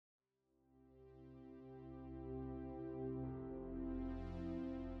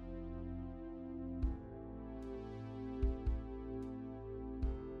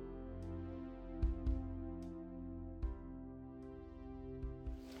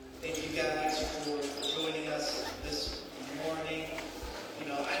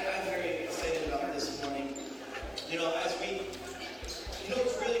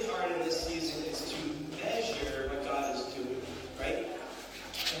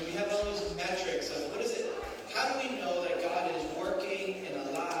And we have all those metrics of what is it? How do we know that God is working and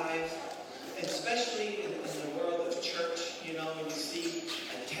alive? And especially in the world of church, you see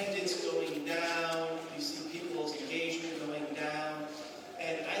attendance going down, you see people's engagement going down.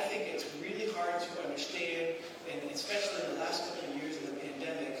 And I think it's really hard to understand, and especially in the last couple of years of the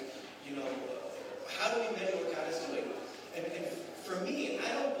pandemic, how do we measure what God is doing? And for me,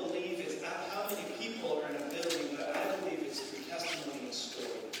 I don't believe it's how many people are in a building, but I believe it's through testimony and story.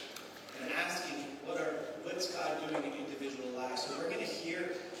 And asking, what's God doing in individual lives? So we're going to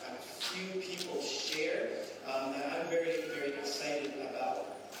hear a few people share that I'm very, very excited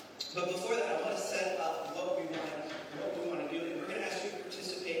about. But before that, I want to set up what we want to do. And we're going to ask you to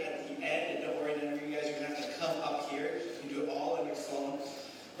participate at the end. And don't worry, none of you guys are going to have to come up here and do it all on your phone.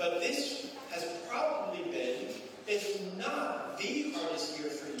 But this has probably been, if not the hardest year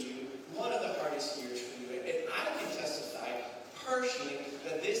for you, one of the hardest years for you. And I can testify personally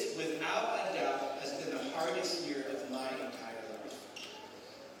that this, without a doubt, has been the hardest year of my entire life.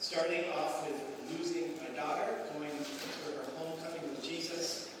 Starting off with losing my daughter, going to her homecoming with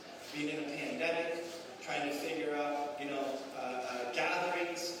Jesus, being in a pandemic, trying to figure out,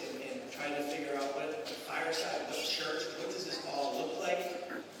 gatherings, and trying to figure out what fireside, what church, what does this all look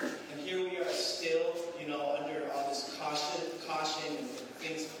like? And here we are still, under all this caution, and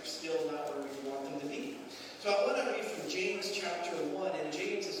things are still not where we want them to be. So I want to read from James chapter 1, and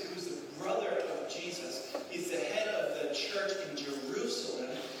James is who's the brother of Jesus. He's the head of the church in Jerusalem,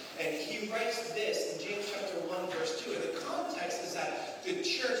 and he writes this in James chapter 1, verse 2. And the context is that the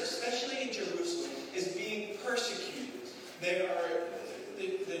church, especially in Jerusalem, is being persecuted. There are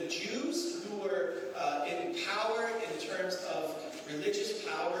the Jews who were in power in terms of religious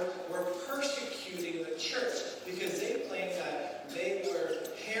power were persecuting the church because they claimed that they were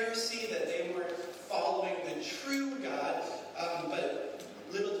heresy, that they weren't following the true God, but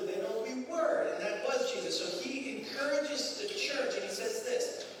little do they know we were, and that was Jesus. So he encourages the church, and he says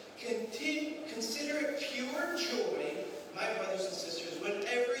this: consider it pure joy, my brothers and sisters,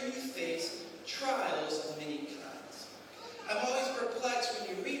 whenever you face trials of many kinds. I'm always perplexed when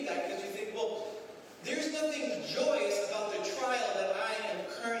you read that because you think, well, there's nothing joyous about the trial that I am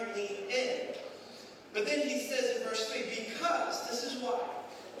currently in. But then he says in verse 3, because, this is why,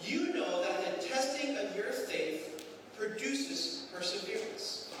 you know that the testing of your faith produces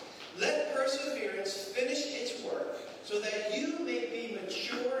perseverance. Let perseverance finish its work so that you may be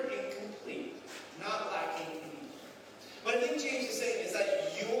mature and complete, not lacking anything. What I think James is saying is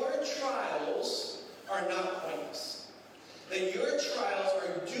that your trials are not pointless. That your trials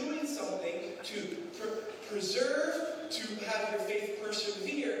are doing something to preserve, to have your faith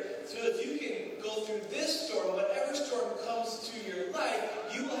persevere, so if you can go through this storm, whatever storm comes to your life,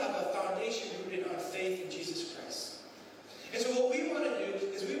 you will have a foundation rooted on faith in Jesus Christ. And so what we want to do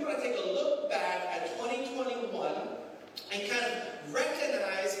is we want to take a look back at 2021 and kind of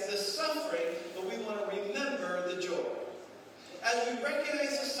recognize the suffering, but we want to remember the joy. As we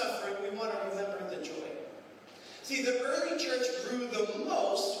recognize the suffering, we want to remember the joy. See, the early church grew the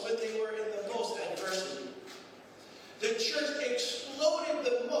most when they were in the most adversity. The church exploded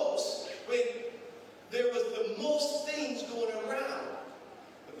the most when there was the most things going around.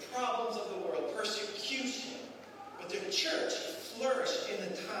 The problems of the world, persecution. But the church flourished in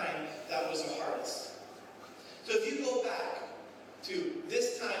the time that was the hardest. So if you go back to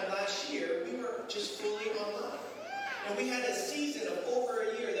this time last year, we were just fully online. And we had a season of over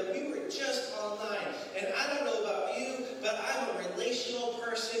a year that we were just online. And I don't know about you, but I'm a relational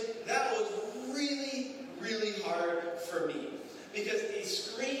person. That was really, really hard for me. Because a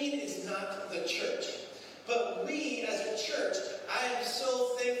screen is not the church. But we, as a church, I am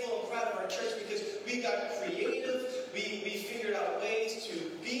so thankful and proud of our church because we got creative. We figured out ways to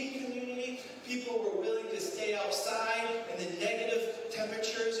be in community. People were willing to stay outside in the negative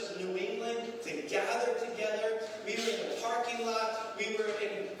temperatures of New England to gather together. We were in the parking lot. We were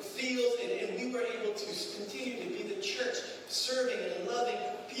in fields, and we were able to continue to be the church, serving and loving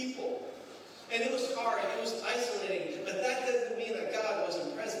people. And it was hard. It was isolating. But that doesn't mean that God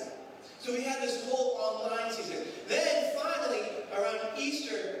wasn't present. So we had this whole online season. Then finally, around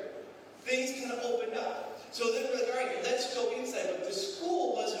Easter, things kind of opened up. So then we're like, all right, let's go inside. But the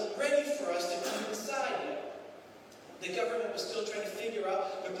school wasn't ready for us to come inside yet. The government was still trying to figure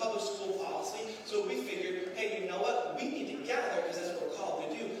out their public school policy. So we figured, hey, you know what? We need to gather because that's what we're called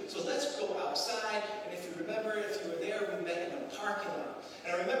to do. So let's go outside. And if you remember, if you were there, we met in a parking lot.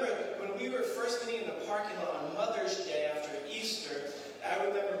 And I remember when we were first meeting in the parking lot on Mother's Day after Easter, I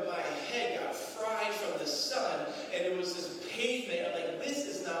remember my head got fried from the sun, and it was this pavement. I'm like, this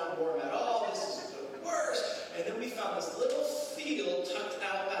is not warm at all. This is the worst. And then we found this little field tucked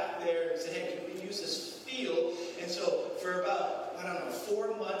out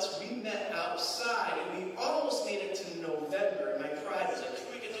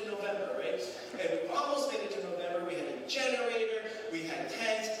we had a generator, we had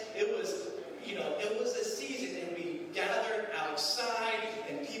tents. It was a season, and we gathered outside,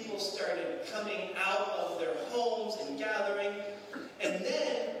 and people started coming out of their homes and gathering. And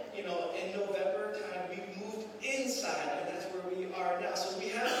then, in November time, we moved inside, and that's where we are now. So we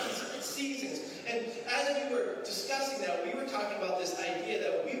have these seasons. And as we were discussing that, we were talking about this idea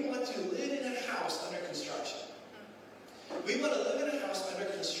that we want to live in a house under construction. We want to live in a house under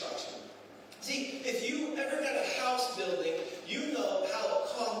construction. See, if you ever got a house building, you know how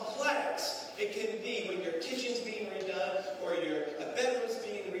complex it can be when your kitchen's being redone or your bedroom's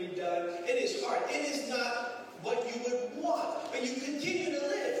being redone. It is hard. It is not what you would want, but you continue to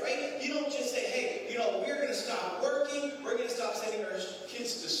live, right? You don't just say, hey, we're going to stop working, we're going to stop sending our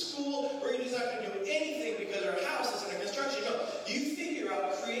kids to school, we're just not going to do anything because our house is under construction. No, you figure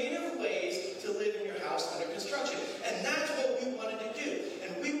out creative ways to live in your house under construction. And that's what we wanted to do.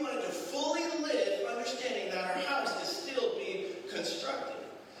 And we wanted to fully live understanding that our house is still being constructed.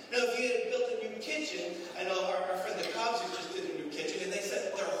 Now, if you had built a new kitchen, I know our friend the Cobbs just did a new kitchen, and they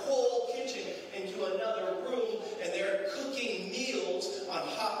set their whole kitchen into another room, and they're cooking meals on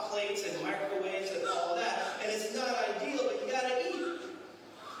hot plates and microwaves and all that. And it's not ideal, but you gotta eat.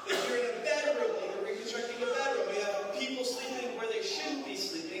 If you're in a bedroom, you're reconstructing a bedroom, you have people sleeping where they shouldn't be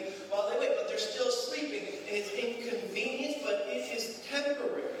sleeping while they wait, but they're still sleeping. And it's inconvenient, but it is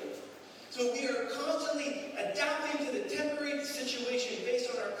temporary. So we are constantly adapting to the temporary situation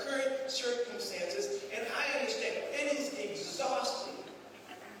based on our current circumstances. And I understand it is exhausting.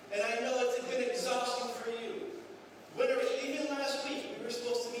 And I know it's been exhausting for you. Even last week, we were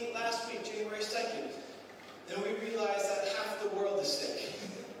supposed to meet last week, January 2nd. Then we realized that half the world is sick.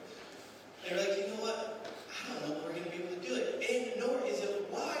 And we're like, you know what? I don't know if we're going to be able to do it. And nor is it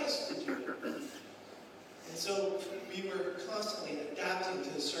wise to do it. And so we were constantly adapting to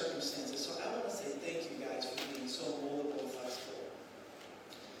the circumstances. So I want to say thank you guys for being so moldable and flexible.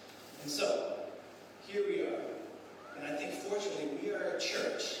 And so, here we are. And I think fortunately we are a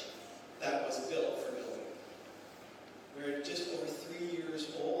church that was built for building. We're just over 3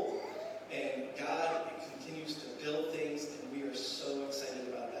 years old, and God continues to build things, and we are so excited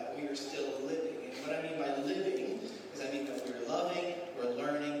about that. We are still living. And what I mean by living is I mean that we're loving, we're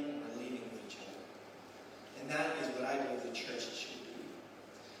learning, we're leading with each other. And that is what I believe the church should be.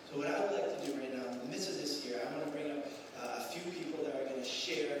 So what I would like to do right now, in the midst of this year, I want to bring up a few people that are going to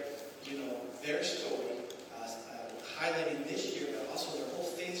share, their story, highlighting this year, but also their whole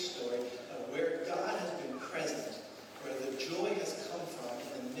faith story of where God has been present, where the joy has come from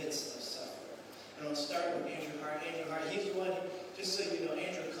in the midst of suffering. And I'll start with Andrew Hart. Andrew Hart, he's the one, just so you know,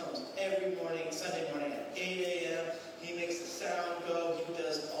 Andrew comes every morning, Sunday morning at 8 a.m. He makes the sound go. He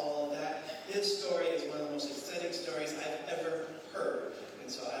does all of that. His story is one of the most exciting stories I've ever heard. And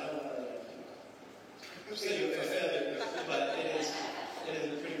so I don't want to say you for failure, but it is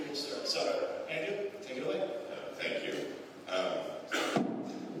a pretty cool story. So, Andrew, take it away. Thank you.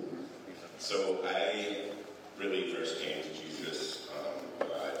 So I really first came to Jesus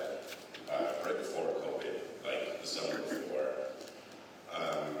right before COVID, like the summer before.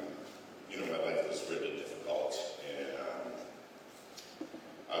 My life was really difficult, and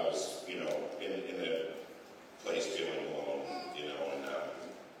I was, in a place feeling alone, and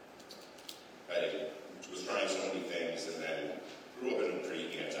I was trying so many things, and then grew up in a pretty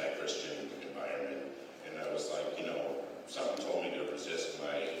anti-Christian environment. And I was like, something told me to resist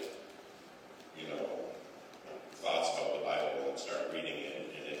my, thoughts about the Bible.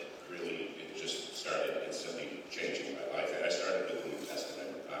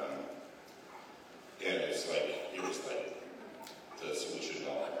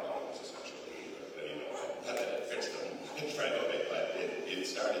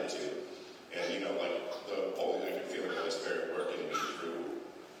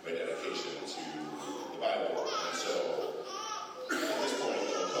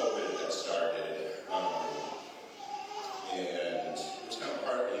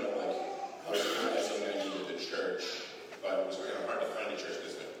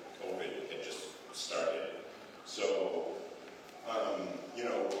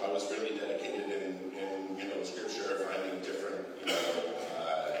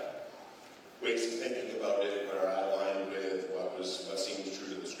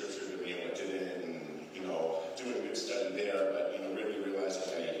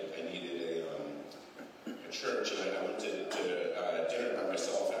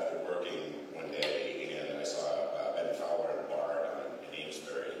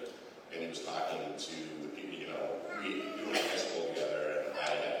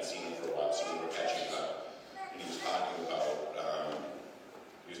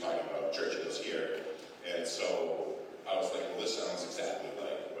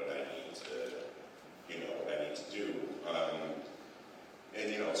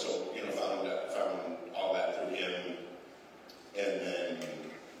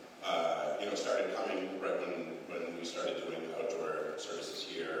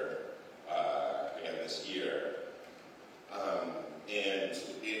 this year. And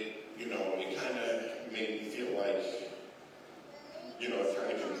it kind of made me feel like, it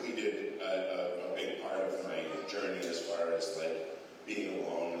kind of completed a big part of my journey as far as, like, being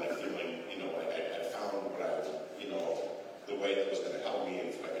alone, like, feeling, like I found what the way that was going to help me,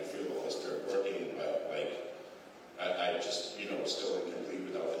 if I could feel the Holy Spirit working, but, like, I just, was still incomplete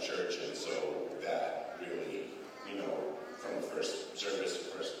without the church, and so that really, from the first service, the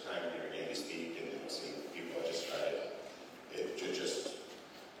first time hearing Andy speak, and seeing people, I just tried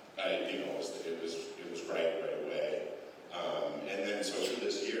it was right away. And then so through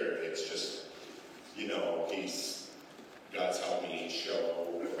this year, it's just, God's helped me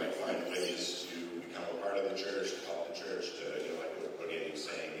find ways to become a part of the church, to help the church, to, like what Andy was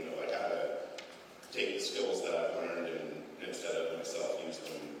saying, like how to take the skills that I've learned and instead of myself use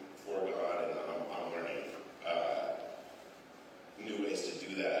them for God, and I'm learning new ways to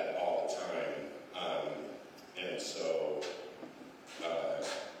do that all the time. And so,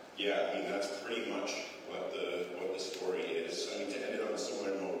 that's pretty much what the story is. I mean, to end it on a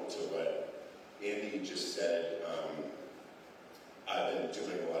similar note to what Andy just said, I've been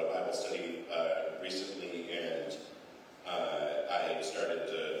doing a lot of Bible study recently, and I started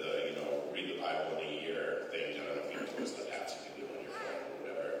the read the Bible in a year thing. I don't know if you know those apps you can do on your phone or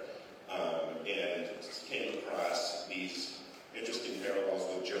whatever. And came across these interesting parallels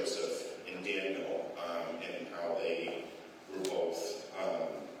with Joseph and Daniel, and how they were both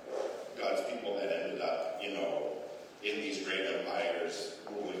God's people that ended up, in these great empires,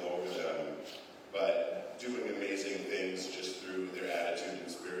 ruling over them, but doing amazing things just through their attitude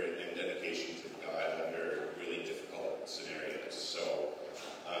and spirit and dedication to God under really difficult scenarios. So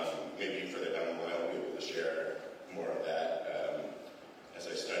maybe further down the line I'll be able to share more of that as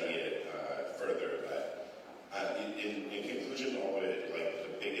I study it further. But in conclusion, all of it, like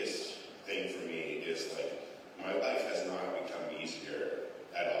the biggest thing for me is like my life has not become easier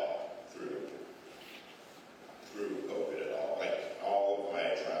at all through COVID at all. Like all of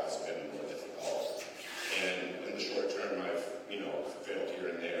my trials have been more difficult. And in the short term, I've, failed here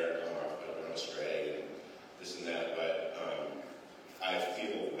and there, gone astray, and this and that, but I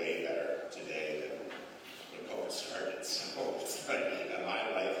feel way better today than when COVID started. So it's like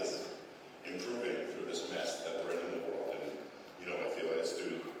my life is improving through this mess that we're in the world. And, I feel it's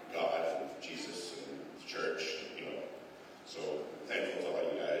through God and Jesus and the church, So thankful to all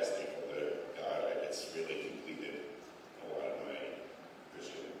you guys, thankful to God. It's really completed a lot of my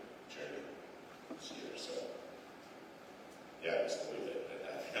Christian journey this year. So, I just believe it.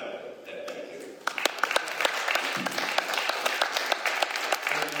 Thank you.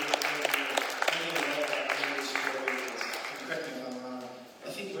 Correct me if I'm wrong. I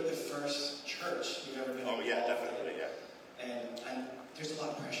think we're the first church you've ever been involved in. Definitely, yeah. And there's a lot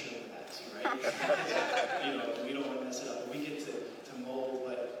of pressure in that too, right? We don't want to mess it up. We get to mold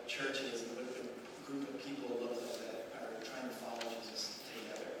what church is and what the group of people look like that are trying to follow Jesus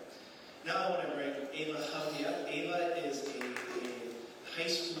together. Now I want to bring Ava Hovde up. Ava is a high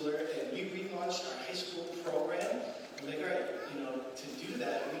schooler, and we relaunched our high school program. And we're like, all right, to do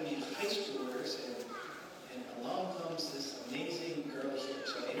that, we need high schoolers, and along comes this amazing girl here.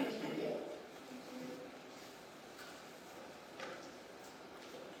 So Ava, here we go.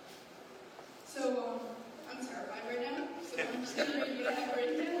 So, I'm terrified right now, so I'm just going to read what I have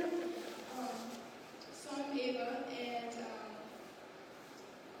written down. So I'm Ava, and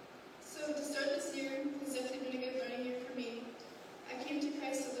so to start this year, it's definitely been a good learning year for me. I came to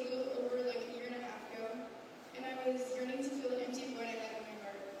Christ a little over like a year and a half ago, and I was yearning to fill an empty void I had in my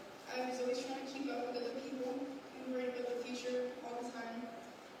heart. I was always trying to keep up with other people and worried about the future all the time.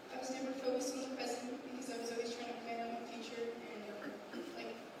 I was never focused on the present because I was always trying to plan out my future and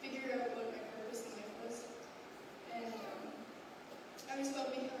figure out what my purpose in life was. And I always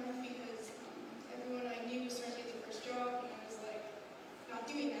felt behind because everyone I knew was starting to get their first job.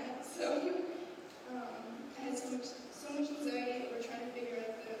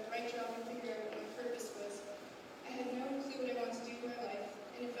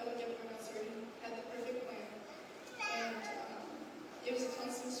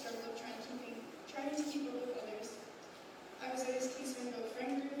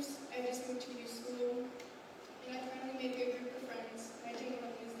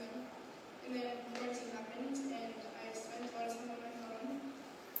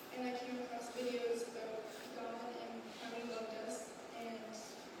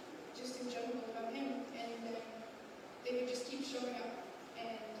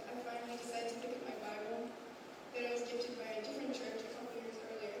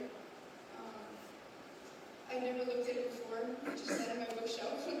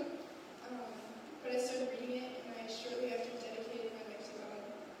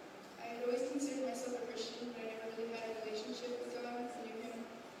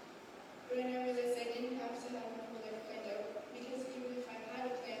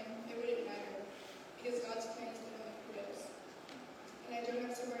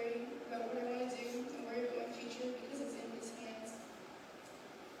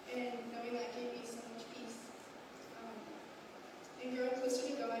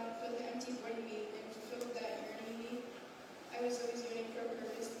 God filled the empty void in me and fulfilled that yearning in me. I was always yearning for a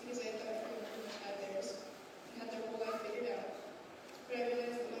purpose because I thought everyone pretty much had theirs and had their whole life figured out. But I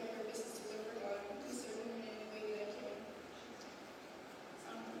realized that my purpose is to live for God and serve Him in any way that I can.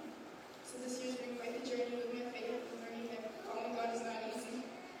 So this year's been quite the journey with my faith and learning that following God is not easy.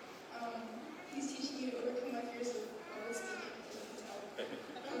 He's teaching me to overcome my fears of public speaking, as you can tell.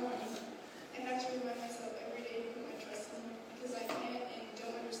 I have to remind myself every day to put my trust in Him because I can't and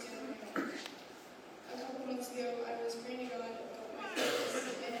don't understand on my own. A couple months ago, I was praying to God about my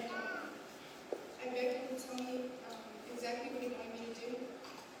purpose, and I begged Him to tell me exactly what He wanted me to do.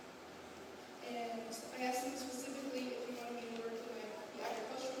 And I asked Him specifically if He wanted me to work in the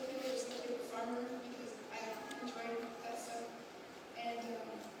agricultural field or some type of farmer because I enjoy that stuff. And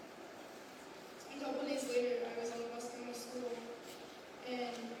a couple days later, I was on the bus going to school,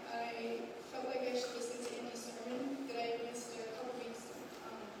 and I felt like I should listen to Andy's sermon that I had missed a couple weeks.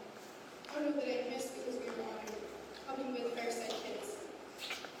 I don't know that I missed because we were on helping with Fireside Kids.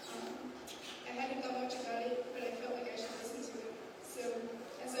 I hadn't thought much about it, but I felt like I should listen to it. So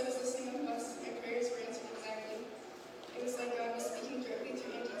as I was listening on the bus, my prayers were answered exactly. It was like God was speaking directly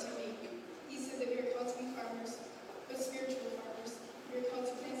through Andy to me. He said that we are called to be farmers, but spiritual farmers. We are called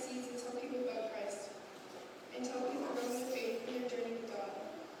to plant seeds and tell people about Christ, and tell people about their faith in their journey with God.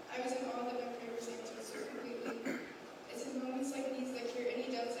 I was in awe that my prayer was answered so completely. It's in moments like these that clear any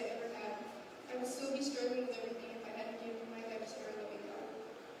doubts I ever had. I would still be struggling with everything if I hadn't given my life to our loving God.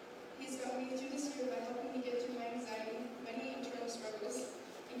 He's got me through this year by helping me get through my anxiety, many internal struggles,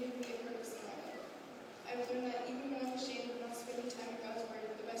 and giving me a purpose in my life. I've learned that even when I'm ashamed of not spending time in God's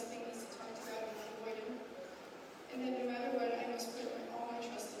Word, the best thing is to talk to God and not avoid Him. And that no matter what, I must put all my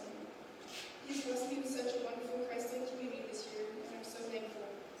trust in Him. He's blessed me with such a wonderful Christ-like community this year, and I'm so thankful.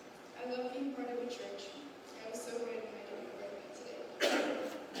 I love being part of a church. I was so glad when I didn't know where to be today.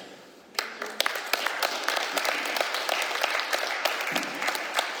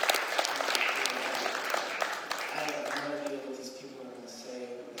 I have no idea what these people are going to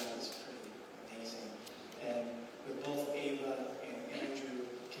say. That was pretty amazing. And with both Ava and Andrew,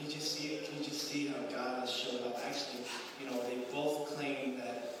 can you just see it? Can you just see how God has showed up? Actually, they both claim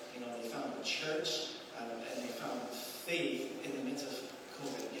that, they found a church and they found faith in the midst of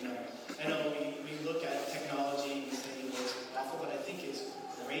COVID. I know we look at technology and we say, it's awful, but I think it's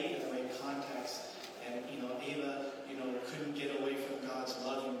great in the right context. And, Ava, couldn't get away from God's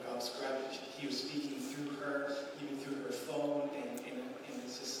love and God's gravity. He was speaking through her, even through her phone, and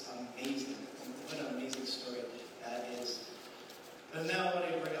it's just amazing. What an amazing story that is. But now I want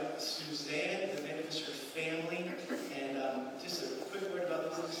to bring up Suzanne, the Van de Visser family, and just a quick word about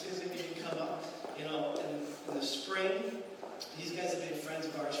this. Susan, if you can come up. In the spring, these guys have been friends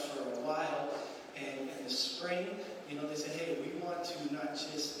of ours for a while, and in the spring, they said, hey, we want to not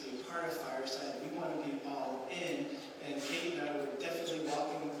just be a part of Fireside, we want to be all in. And Kate and I were definitely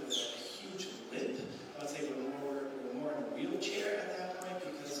walking with a huge limp. I would say we're more in a wheelchair at that point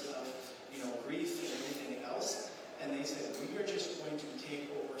because of grief and everything else. And they said, we are just going to take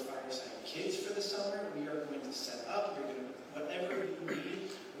over Fireside Kids for the summer. We are going to set up. We're going to, whatever you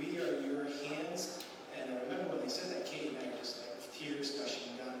need, we are your hands. And I remember when they said that, Kate and I were just like tears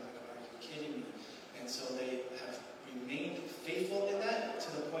gushing down. Like, are you kidding me? And so they have remained faithful in that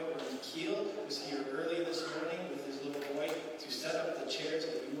to the point where Keel was here early this morning with his little boy to set up the chairs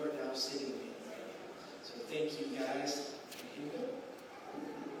that you are now sitting in right now. So thank you guys. And here we go.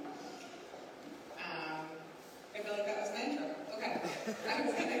 I feel like that was my intro. Okay. I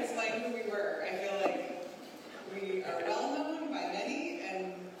was going to explain who we were. I feel like we are well known by many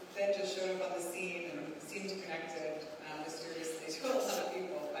and then just showed up on the scene and seemed connected mysteriously to a lot of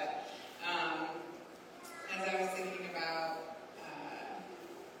people. But as I was thinking about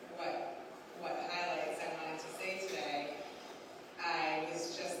what highlights I wanted to say today, I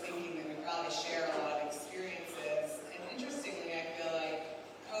was just thinking that we probably share a lot of experiences. And interestingly, I feel like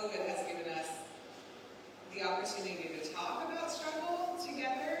COVID has given us the opportunity to talk about struggle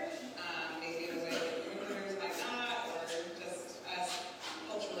together, maybe in a way that recruiters might not, or just us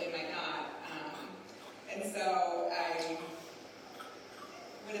culturally might not. And so I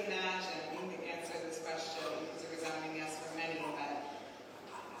would imagine the answer to this question is a resounding yes for many, but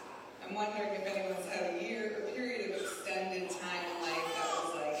I'm wondering if anyone's had a period of extended time in life that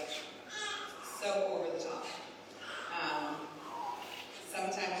was like so over the top.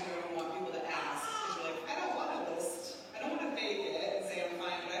 Sometimes you don't even want people to ask, because you're like, I don't want to list. I don't want to fake it and say I'm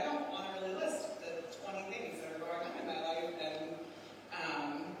fine, but I don't want to really list the 20 things that are going on in my life and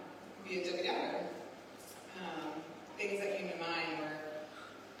be together. Things that came to mind were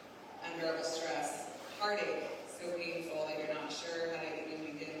unbearable stress, heartache, so painful that you're not sure how to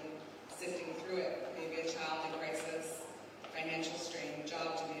even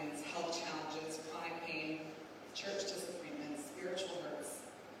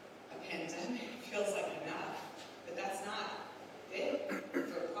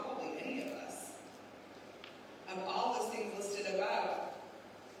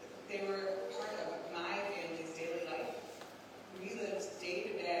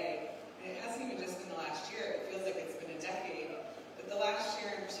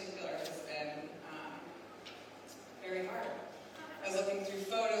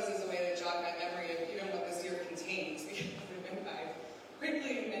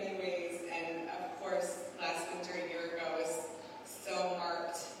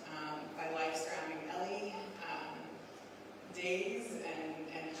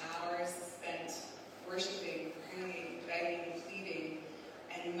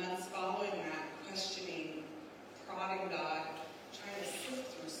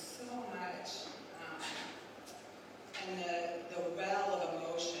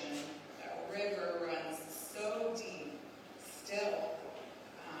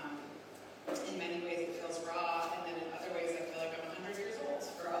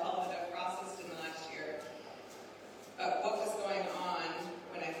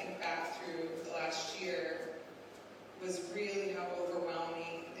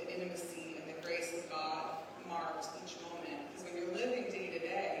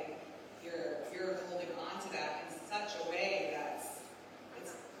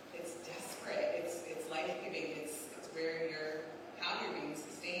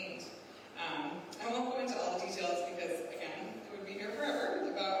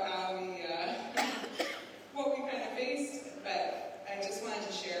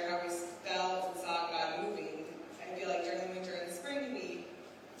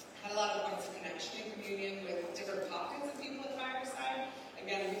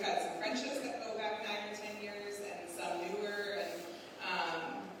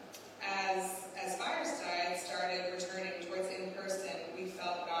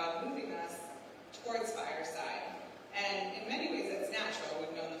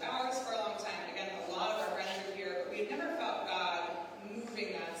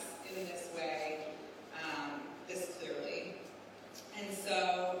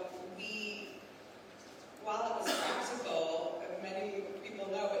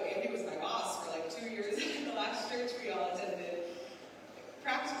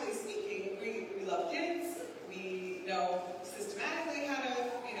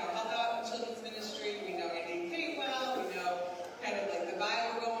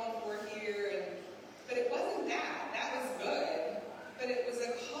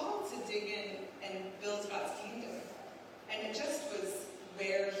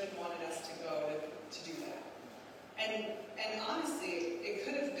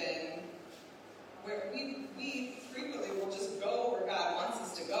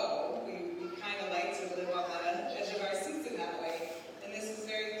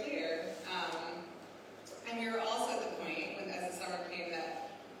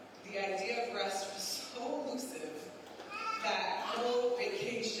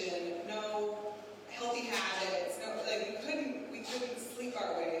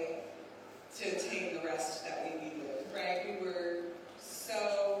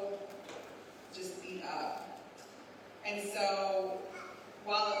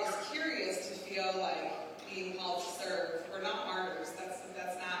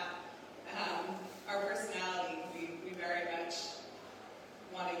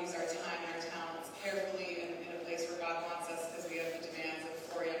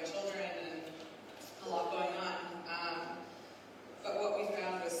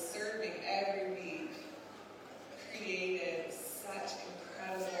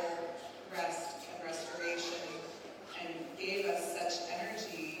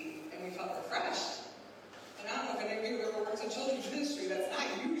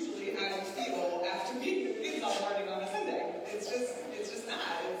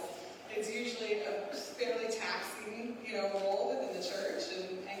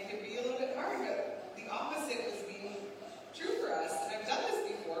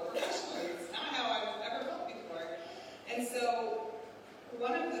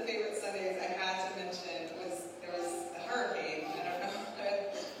the favorite Sundays I had to mention was there was a hurricane. I don't know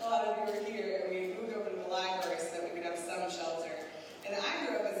if a lot of you were here, and we moved over to the library so that we could have some shelter. And I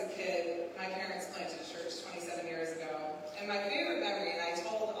grew up as a kid. My parents planted a church 27 years ago. And my favorite memory, and I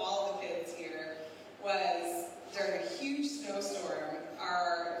told all the kids here, was during a huge snowstorm,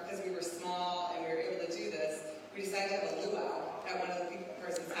 because we were small and we were able to do this, we decided to have a luau at one of the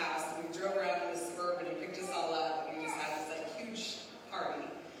person's house. And we drove around in the Suburban and picked us all up, and we just had this huge party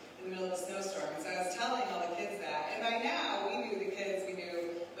in the middle of a snowstorm. And so I was telling all the kids that. And by now, we knew the kids, we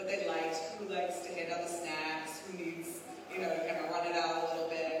knew what they liked, who likes to hand out the snacks, who needs, to kind of run it out a little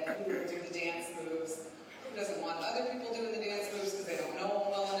bit, who will do the dance moves, who doesn't want other people doing the dance moves because they don't know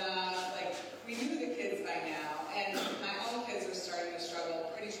them well enough. We knew the kids by now. And my own kids were starting to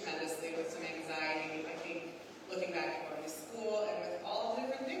struggle pretty tremendously with some anxiety, I think, looking back at going to school and with all the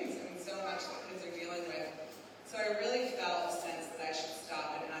different things. So much that kids are dealing with. So I really felt a sense that I should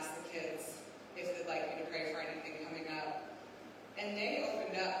stop and ask the kids if they'd like me to pray for anything coming up. And they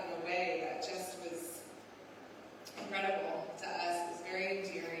opened up in a way that just was incredible to us. It was very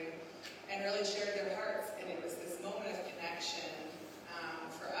endearing and really shared their hearts. And it was this moment of connection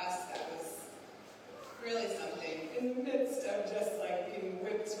for us that was really something in the midst of just being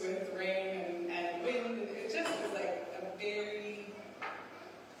whipped with rain and wind. It just was a very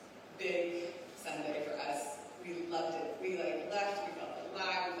big Sunday for us. We loved it. We left, we felt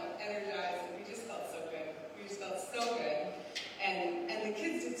alive, we felt energized, and we just felt so good. We just felt so good. And the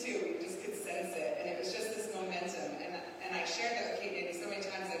kids did too. We just could sense it. And it was just this momentum. And I shared that with Kate Danny so many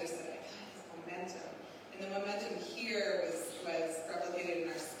times. I just said, God, this momentum. And the momentum here was replicated in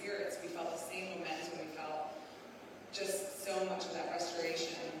our spirits. We felt the same momentum. We felt just so much of that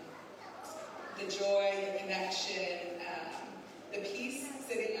restoration. The joy, the connection, the peace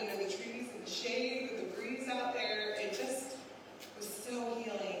sitting under the trees in the shade with the breeze out there. It just was so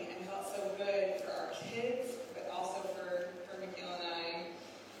healing and felt so good for our kids, but also for Mikhail and I.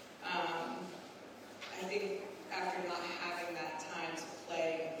 I think after not having that time to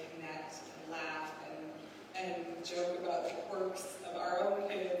play and connect and laugh and joke about the quirks of our own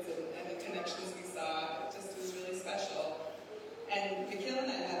kids and the connections we saw, it just was really special. And Mikhail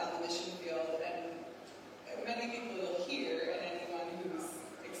and I met on the mission field, and many people will hear, and anyone who's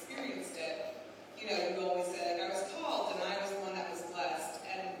experienced it, you always say, I was called and I was the one that was blessed.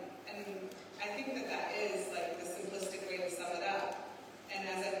 And I think that is the simplistic way to sum it up. And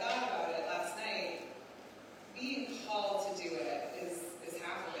as I thought about it last night, being called to do it is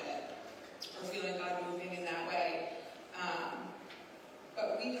half of it, or feeling God moving in that way.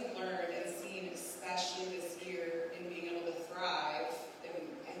 But we have learned and seen, especially this year, in being able to thrive in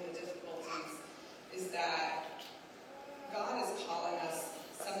the difficulties, is that God is calling us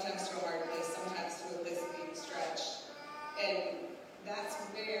sometimes to a hard place, sometimes to a place of being stretched. And that's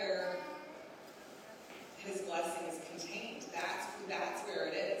where His blessing is contained. That's where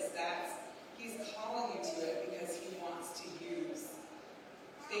it is. He's calling you to it because He wants to use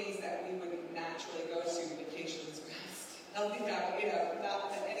things that we wouldn't naturally go to, vacations, rest, healthy habits,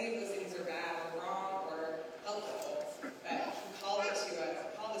 not that any of those things are bad or wrong or helpful, but He called us to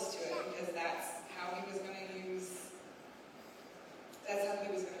it because that's how He was going to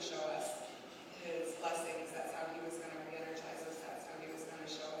show us His blessings. That's how He was going to re-energize us. That's how He was going to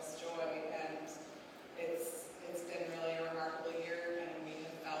show us joy. And it's been really a remarkable year, and we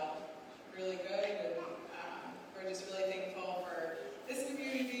have felt really good. And we're just really thankful for this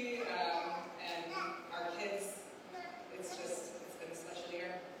community and our kids. It's been a special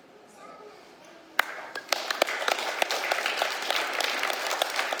year. So.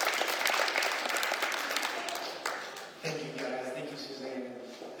 Thank you, guys. Thank you, Suzanne.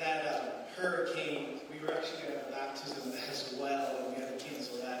 That hurricane, we were actually going to have a baptism as well, and we had to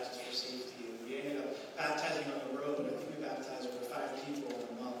cancel that just for safety. And we ended up baptizing on the road. I think we baptized over 5 people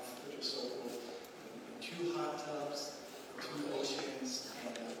in a month, which was so cool. In 2 hot tubs, 2 oceans,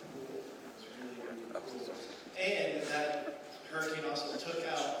 and a pool. It was really, really cool. And that hurricane also took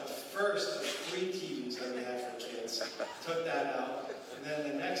out the first of 3 TVs that we had for kids. Took that out. And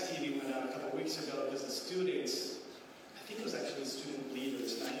then the next TV went out a couple weeks ago because the students, I think it was actually student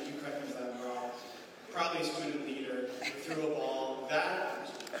leaders, and you correct me if I'm wrong, probably a student leader, threw a ball. That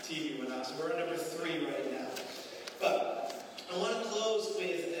TV went out, so we're on number 3 right now. But I want to close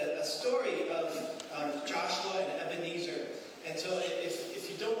with a story of Joshua and Ebenezer. And so if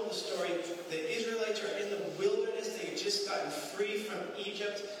you don't know the story, the Israelites are in the wilderness. They had just gotten free from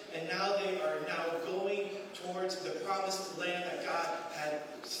Egypt, and now they are going towards the promised land that God had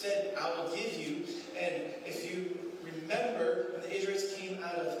said, I will give you. And if you remember, when the Israelites came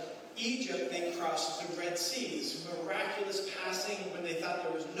out of Egypt, they crossed the Red Sea. This miraculous passing when they thought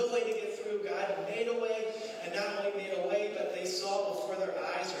there was no way to get through. God made a way, and not only made a way, but they saw before their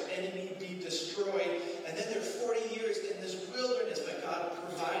eyes their enemy be destroyed. And then they're 40 years in this wilderness, but God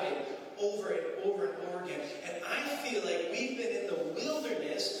provided over and over again. And I feel like we've been in the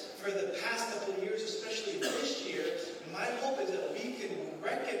wilderness for the past couple of years, especially this year. And my hope is that we can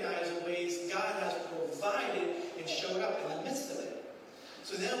recognize the ways God has provided and showed up in the midst of it.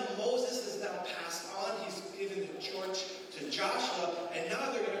 So now Moses is now passed on. He's given the torch to Joshua, and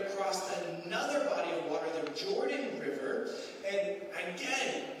now they're going to cross another body of water, the Jordan River. And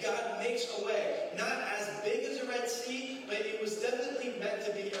again, God makes a way. Not as big as the Red Sea, but it was definitely meant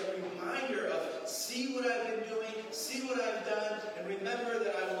to be a reminder of, see what I've been doing, see what I've done, and remember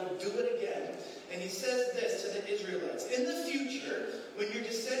that I will do it again. And he says this to the Israelites: in the future, when your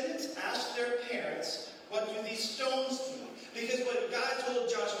descendants ask their parents, what do these stones do? Because what God told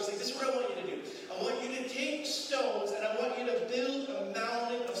Joshua was like, this is what I want you to do. I want you to take stones, and I want you to build a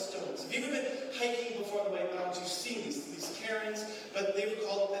mountain of stones. If you've ever been hiking before the White Mountains, you've seen these cairns, but they were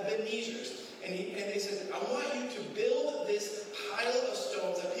called Ebenezer's. And they said, I want you to build this pile of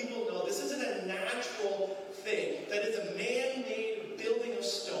stones that people know this isn't a natural thing, that it's a man-made building of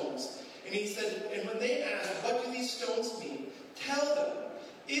stones. And he said, and when they ask, what do these stones mean? Tell them,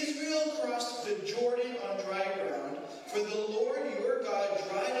 Israel crossed the Jordan on dry ground, for the Lord your God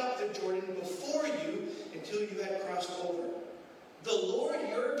dried up the Jordan before you until you had crossed over. The Lord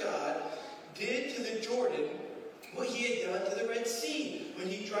your God did to the Jordan what he had done to the Red Sea when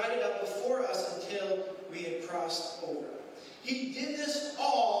he dried it up before us until we had crossed over. He did this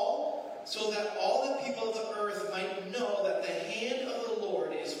all so that all the people of the earth might know that the hand of the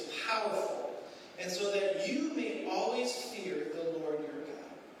Lord is powerful, and so that you may always fear the Lord your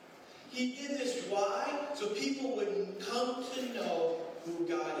God. He did this, why? So people would come to know who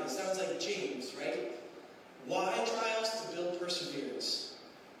God is. Sounds like James, right? Why trials? To build perseverance.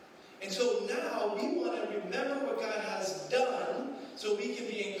 And so now we want to remember what God has done so we can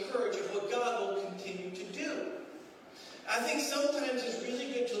be encouraged of what God will continue to do. I think sometimes it's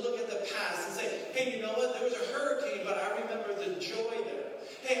really good to look at the past and say, hey, you know what? There was a hurricane, but I remember the joy there.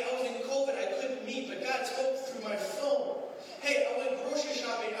 Hey, I was in COVID, I couldn't meet, but God spoke through my phone. Hey, I went grocery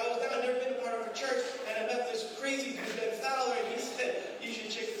shopping, I was down, I've never been a part of a church, and I met this crazy dude, Ben Fowler, and he said, you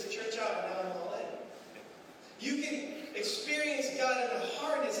should check this church out, and now I'm all in. You can experience God in the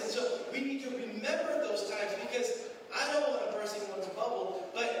hardness, and so we need to remember those times, because I don't want to burst anyone's bubble,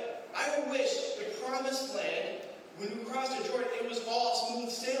 but I wish the promised land, when we crossed the Jordan, it was all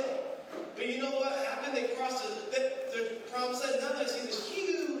smooth sailing. But you know what happened? They crossed the promised land. Now they see this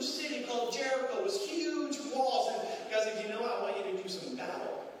huge city called Jericho with huge walls. And God's like, you know what? I want you to do some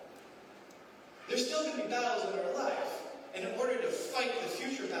battle. There's still going to be battles in our life. And in order to fight the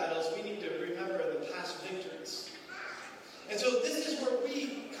future battles, we need to remember the past victories. And so this is where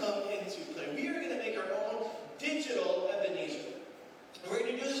we come into play. We are going to make our own digital Ebenezer. We're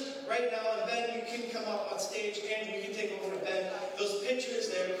going to do this right now, and Ben, you can come up on stage, and you can take over to Ben. Those pictures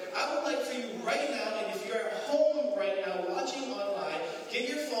there. I would like for you right now, and if you're at home right now watching online, get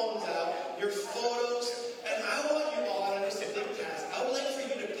your phones out, your photos, and I want you all, and it's a big task, I would like for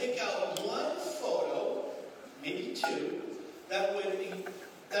you to pick out one photo, maybe two, that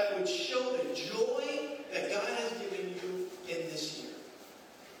would show the joy that God has given you in this year.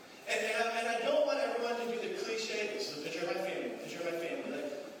 And I don't want everyone to do the cliche, this is a picture of my family, Like,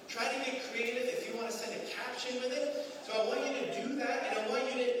 try to get creative if you want to send a caption with it. So I want you to do that, and I want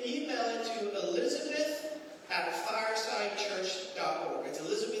you to email it to Elizabeth@firesidechurch.org. It's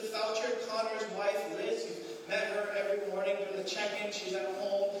Elizabeth Foucher, Connor's wife, Liz. You've met her every morning doing the check-in. She's at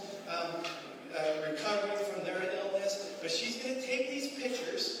home recovering from their illness. But she's going to take these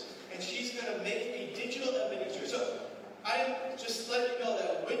pictures, and she's going to make a digital Ebenezer. So I just let you know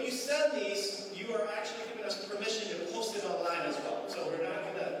that when you send these, you are actually giving us permission to post it online as well. So we're not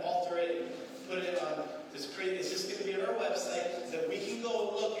going to alter it and put it on this create. It's just going to be on our website so that we can go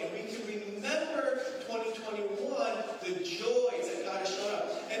and look and we can remember 2021, the joys that God has shown up.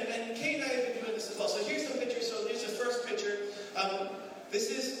 And Kate and I have been doing this as well. So here's some pictures. So here's the first picture. This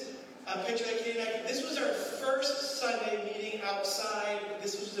is a picture that Kate and I. This was our first Sunday meeting outside.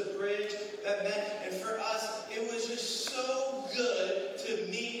 This was the bridge that met. And for us, it was just so good to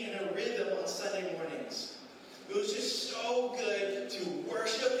meet in a rhythm on Sunday mornings. It was just so good to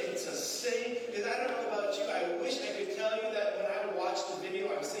worship and to sing. Because I don't know about you, I wish I could tell you that when I watch the video,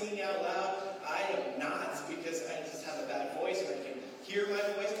 I'm singing out loud. I am not, because I just have a bad voice and I can hear my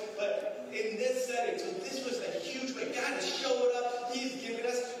voice. But in this setting, so this was a huge way. God has showed up. He's given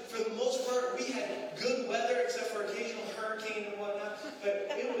us, for the most part, we had good weather except for occasional hurricane and whatnot. But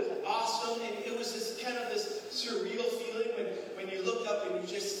it was awesome.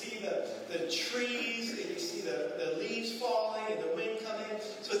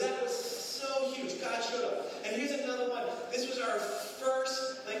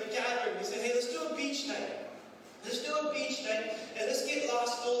 a beach night, and let's get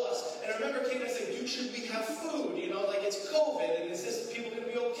lost full of us. And I remember Kate and I said, dude, should we have food? You know, like it's COVID, and is this people going to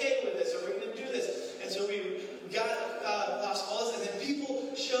be okay with this? Are we going to do this? And so we got lost full of us, and then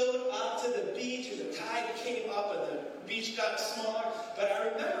people showed up to the beach, and the tide came up, and the beach got smaller. But I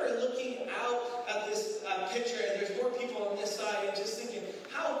remember looking out at this picture, and there's more people on this side, and just thinking,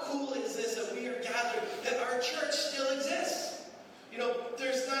 how cool is this that we are gathered, that our church still exists? You know,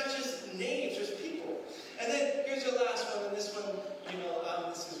 there's not just names, there's people. And then here's the last one, and this one, you know,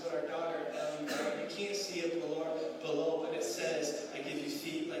 this is what our daughter, you can't see it below, but it says, I give you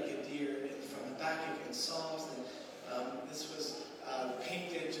feet like a deer, and from the back in Psalms. And this was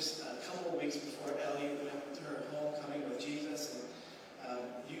painted just a couple of weeks before Ellie went to her homecoming with Jesus. And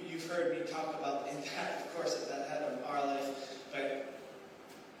you've heard me talk about the impact, of course, that had on our life, but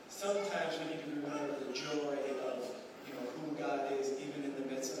sometimes we need to remember the joy of, you know, who God is, even in the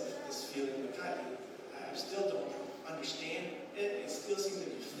midst of this feeling of God. I still don't understand it. It still seems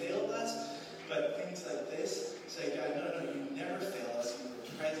like you failed us. But things like this say, God, no, you never fail us. You were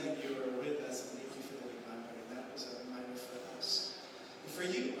present. You were with us. And thank you for the reminder. And that was a reminder for us. And for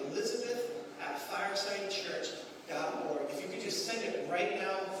you, Elizabeth at firesidechurch.org. If you could just send it right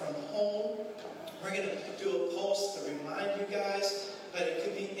now from home. We're going to do a post to remind you guys. But it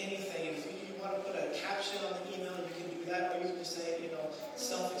could be anything. If you want to put a caption on the email, you can do that. Or you can say, you know,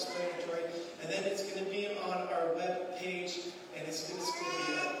 self-explanatory. And then it's going to be on our web page. And it's going to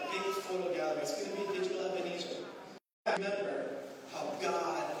be a big photo gallery. It's going to be digital Ebenezer. Remember how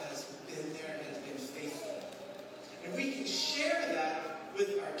God has been there and has been faithful. And we can share that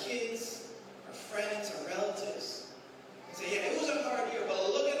with our kids, our friends, our relatives. And say, yeah, it was a hard year, but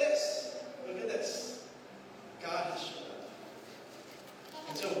look at this. Look at this. God has shown up.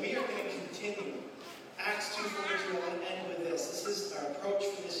 And so we are going to continue. Acts 2:42, I want to end with this. This is our approach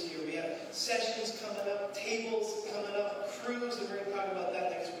for this year. We have sessions coming up, tables coming up, cruise, and we're going to talk about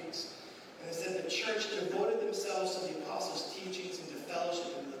that next week. And it said the church devoted themselves to the apostles' teachings and to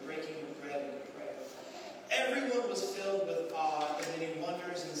fellowship and to the breaking of bread and to prayer. Everyone was filled with awe and many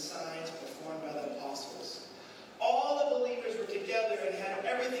wonders and signs performed by the apostles. All the believers were together and had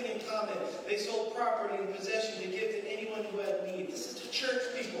everything in common. They sold property and possession to give to anyone who had need. This is the church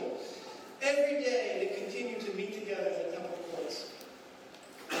people. Every day they continued to meet together in the temple courts.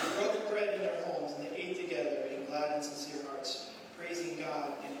 They broke bread in their homes and they ate together in glad and sincere hearts, praising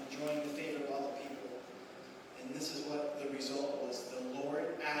God and enjoying the favor of all the people. And this is what the result was. The Lord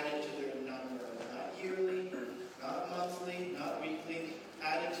added to their number, not yearly, not monthly, not weekly,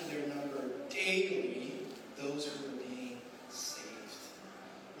 added to their number daily those who were being saved.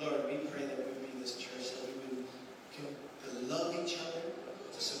 Lord, we pray that we would be this church, that we would love each other,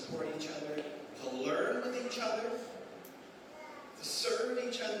 to support each other, to learn with each other, to serve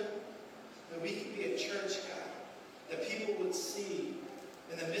each other, that we could be a church, God, that people would see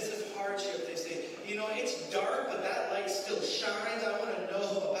in the midst of hardship. They say, you know, it's dark, but that light still shines. I want to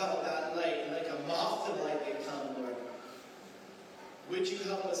know about that light. Like a moth to light they come, Lord. Would you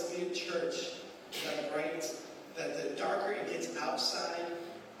help us be a church that brights, that the darker it gets outside,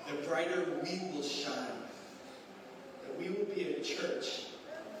 the brighter we will shine. That we will be a church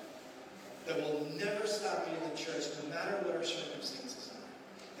that will never stop being the church, no matter what our circumstances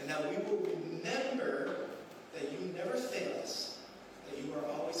are. And that we will remember that you never fail us, that you are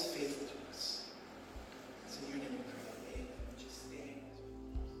always